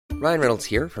Ryan Reynolds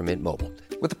here from Mint Mobile.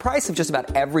 With the price of just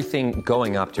about everything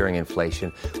going up during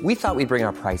inflation, we thought we'd bring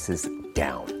our prices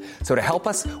down. So to help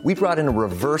us, we brought in a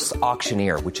reverse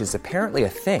auctioneer, which is apparently a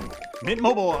thing. Mint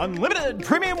Mobile Unlimited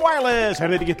Premium Wireless. How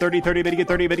to get 30, 30, bit to get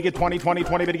 30, bit to get 20, 20,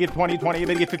 20, bit to get 20, 20,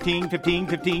 bit to get 15, 15,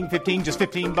 15, 15, just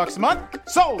 $15 a month?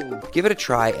 Sold! Give it a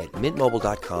try at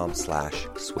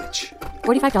mintmobile.com/switch.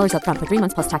 $45 up front for 3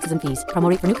 months plus taxes and fees. Promo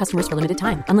rate for new customers for limited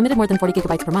time. Unlimited more than 40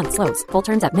 gigabytes per month. Slows full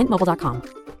terms at mintmobile.com.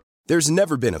 There's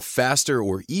never been a faster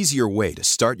or easier way to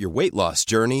start your weight loss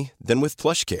journey than with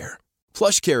PlushCare.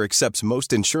 PlushCare accepts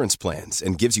most insurance plans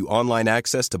and gives you online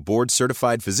access to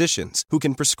board-certified physicians who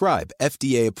can prescribe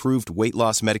FDA-approved weight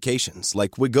loss medications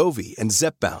like Wegovy and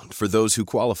Zepbound for those who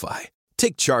qualify.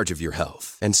 Take charge of your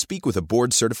health and speak with a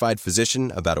board-certified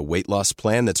physician about a weight loss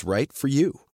plan that's right for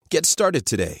you. Get started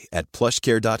today at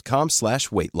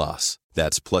plushcare.com/weight loss.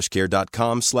 That's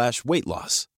plushcare.com/weight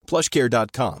loss.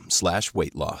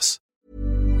 plushcare.com/weight loss.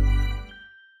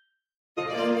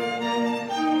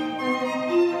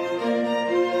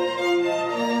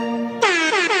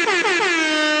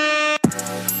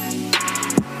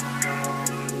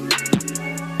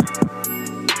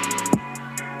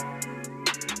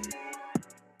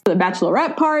 The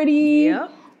bachelorette party,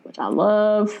 yep. Which I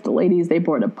love. The ladies, they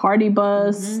board a party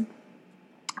bus.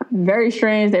 Mm-hmm. Very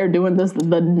strange. They're doing this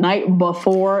the night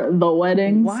before the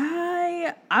wedding.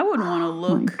 Why? I wouldn't want to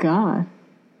look. Oh my God.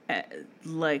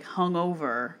 Like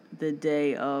hungover the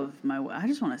day of my. I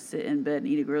just want to sit in bed and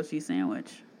eat a grilled cheese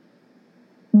sandwich.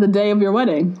 The day of your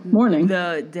wedding morning.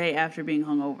 The day after being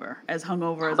hungover, as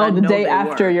hungover as I know the day they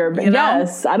after were, your. you know?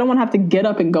 Yes, I don't want to have to get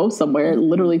up and go somewhere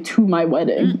literally to my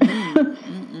wedding.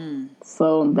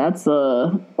 So that's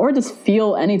or just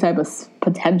feel any type of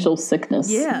potential sickness.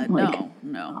 Yeah, like,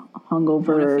 no.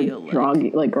 Hungover,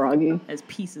 groggy. As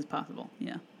peace as possible.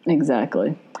 Yeah.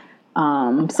 Exactly.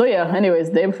 So yeah, anyways,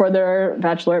 day before their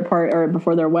bachelorette party or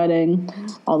before their wedding,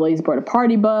 all the ladies board a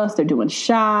party bus. They're doing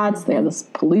shots. They have this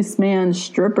policeman,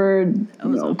 stripper,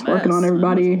 twerking on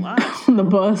everybody on the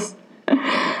bus.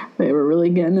 They were really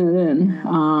getting it in.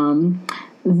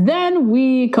 Then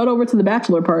we cut over to the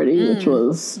bachelor party, which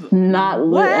was not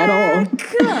lit at all.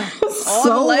 All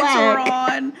the lights were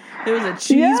on. There was a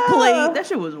cheese plate. That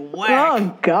shit was whack.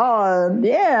 Oh, God.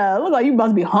 Yeah. Look like you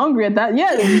must be hungry at that.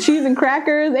 Yeah, there's cheese and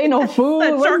crackers. Ain't no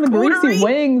food. Where's the greasy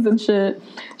wings and shit?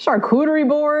 Charcuterie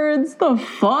boards. The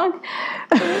fuck?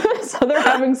 So they're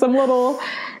having some little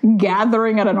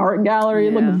gathering at an art gallery.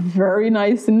 It looked very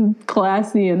nice and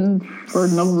classy, and for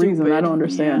no reason. I don't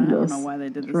understand this. I don't know why they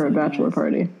did this for a bachelor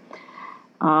party.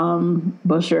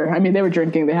 But sure. I mean, they were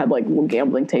drinking. They had like little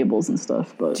gambling tables and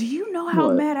stuff. But do you know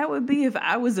how mad I would be if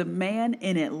I was a man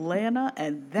in Atlanta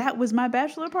and that was my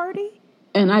bachelor party?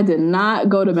 And I did not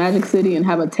go to Magic City and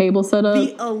have a table set up.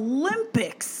 The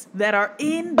Olympics that are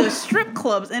in the strip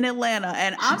clubs in Atlanta,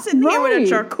 and I'm sitting here with a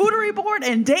charcuterie board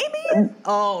and Damien?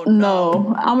 Oh,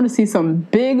 no. I want to see some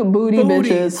big booties.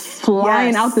 Bitches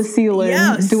flying out the ceiling,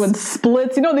 doing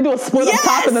splits. You know, they do a split up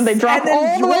top and then they drop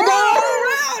all the way down.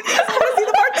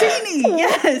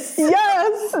 Yes.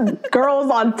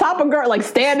 Girls on top of girls, like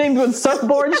standing doing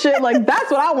surfboard shit. Like, that's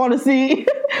what I want to see.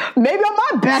 Maybe on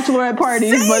my bachelorette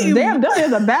party, but damn, Deli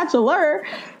is a bachelor.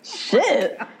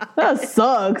 Shit. That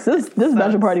sucks. This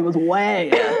bachelor party was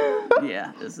whack.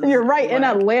 Yeah. You're right, whack. In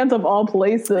Atlanta of all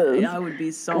places. Yeah, I would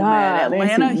be so mad.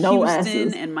 Atlanta,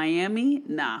 Houston, and Miami,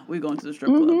 nah, we're going to the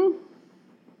strip club.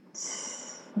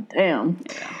 Damn.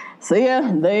 Yeah. So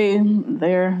yeah,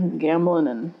 they're gambling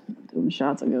and doing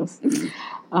shots, I guess. Back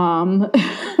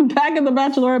at the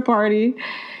bachelorette party,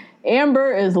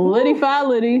 Amber is litty-fi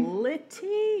litty.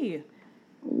 Litty.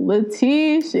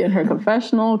 She in her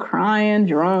confessional, crying,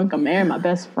 drunk. I'm marrying my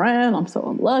best friend. I'm so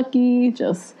unlucky.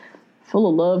 Just full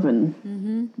of love and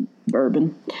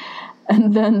bourbon.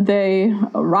 And then they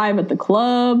arrive at the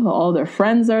club. All their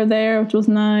friends are there, which was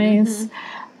nice.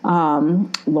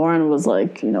 Lauren was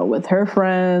like, with her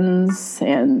friends,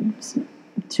 and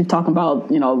she's talking about,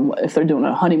 if they're doing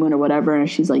a honeymoon or whatever, and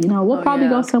she's like, we'll probably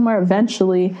go somewhere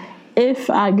eventually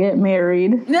if I get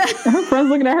married. Her friends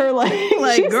looking at her like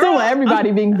she's still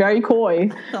everybody being very coy.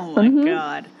 Oh my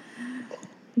God.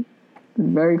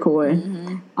 Very coy.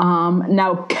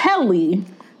 Now Kelly,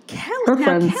 her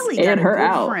friends aired her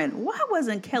out. Friend. Why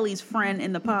wasn't Kelly's friend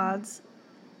in the pods?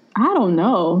 I don't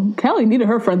know. Kelly needed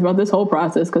her friends about this whole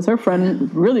process because her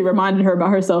friend really reminded her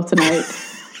about herself tonight.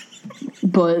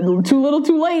 But too little,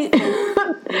 too late.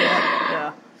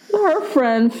 Yeah. Her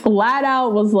friend flat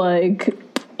out was like,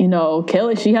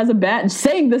 Kelly, she has a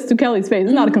saying this to Kelly's face.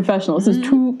 It's not a confessional. This is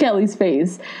to Kelly's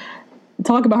face.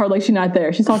 talk about her like she's not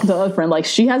there. She's talking to her other friend like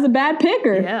she has a bad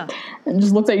picker. Yeah. And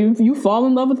just looks at you. You fall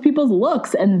in love with people's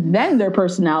looks and then their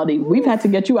personality. We've had to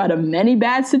get you out of many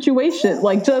bad situations.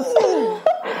 Like, just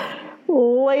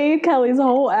laid Kelly's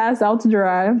whole ass out to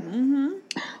dry. Mm-hmm.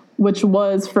 Which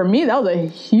was, for me, that was a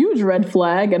huge red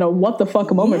flag and a what the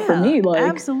fuck moment for me. Like,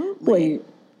 absolutely. Wait,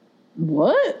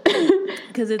 what?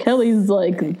 Because Kelly's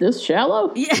like this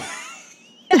shallow? Yeah.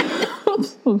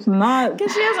 It's not.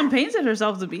 Because she hasn't painted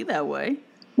herself to be that way.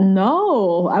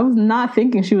 No, I was not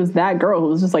thinking she was that girl who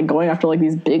was just like going after like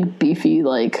these big, beefy,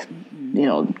 like, you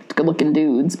know, good looking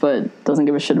dudes, but doesn't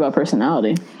give a shit about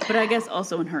personality. But I guess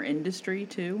also in her industry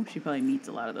too, she probably meets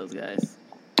a lot of those guys.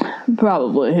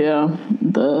 Probably, yeah,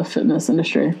 the fitness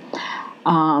industry.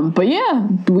 But yeah,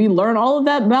 we learn all of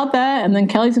that about that. And then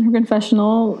Kelly's in her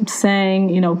confessional saying,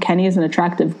 you know, Kenny is an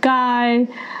attractive guy,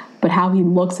 but how he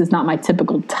looks is not my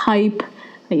typical type.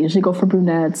 I usually go for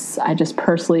brunettes. I just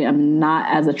personally am not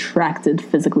as attracted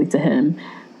physically to him.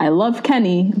 I love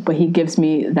Kenny, but he gives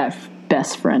me that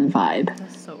best friend vibe.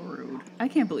 That's so rude. I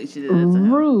can't believe she did that to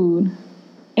him. Rude.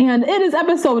 And it is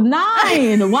episode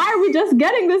 9. Why are we just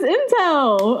getting this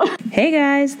intel? Hey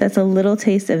guys, that's a little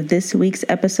taste of this week's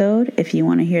episode. If you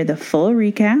want to hear the full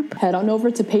recap, head on over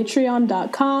to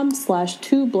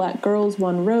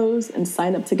patreon.com/2blackgirls1rose and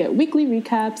sign up to get weekly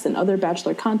recaps and other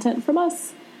Bachelor content from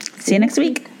us. See you next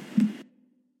week.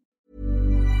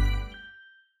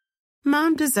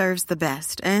 Mom deserves the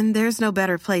best, and there's no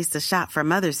better place to shop for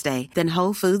Mother's Day than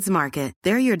Whole Foods Market.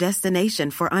 They're your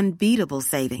destination for unbeatable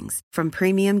savings, from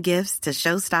premium gifts to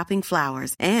show-stopping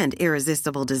flowers and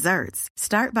irresistible desserts.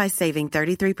 Start by saving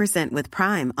 33% with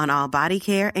Prime on all body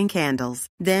care and candles.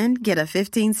 Then get a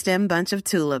 15-stem bunch of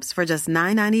tulips for just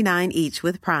 $9.99 each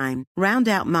with Prime. Round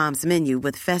out Mom's menu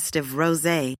with festive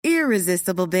rosé,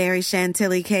 irresistible berry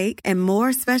chantilly cake, and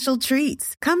more special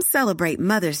treats. Come celebrate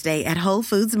Mother's Day at Whole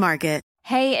Foods Market.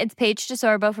 Hey, it's Paige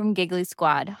DeSorbo from Giggly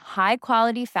Squad. High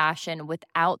quality fashion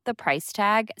without the price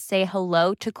tag. Say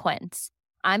hello to Quince.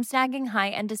 I'm snagging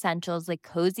high-end essentials like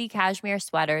cozy cashmere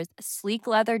sweaters, sleek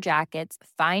leather jackets,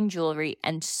 fine jewelry,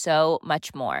 and so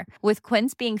much more. With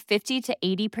Quince being 50 to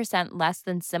 80% less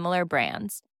than similar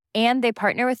brands. And they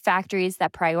partner with factories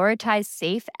that prioritize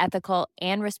safe, ethical,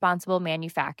 and responsible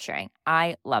manufacturing.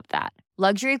 I love that.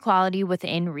 Luxury quality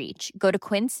within reach. Go to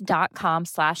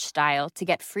quince.com/style to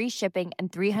get free shipping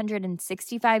and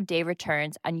 365-day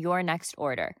returns on your next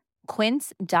order.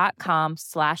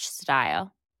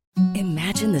 Quince.com/style.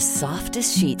 Imagine the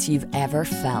softest sheets you've ever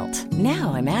felt.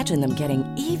 Now imagine them getting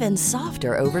even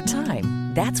softer over time.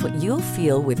 That's what you'll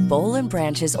feel with Boll &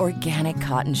 Branch's organic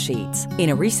cotton sheets. In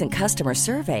a recent customer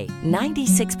survey,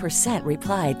 96%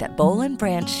 replied that Boll &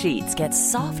 Branch sheets get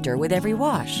softer with every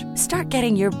wash. Start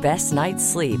getting your best night's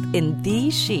sleep in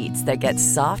these sheets that get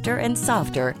softer and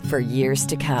softer for years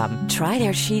to come. Try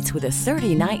their sheets with a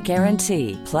 30-night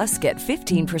guarantee. Plus, get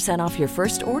 15% off your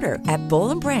first order at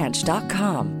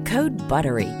bollandbranch.com. Code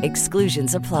BUTTERY.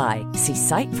 Exclusions apply. See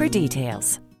site for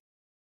details.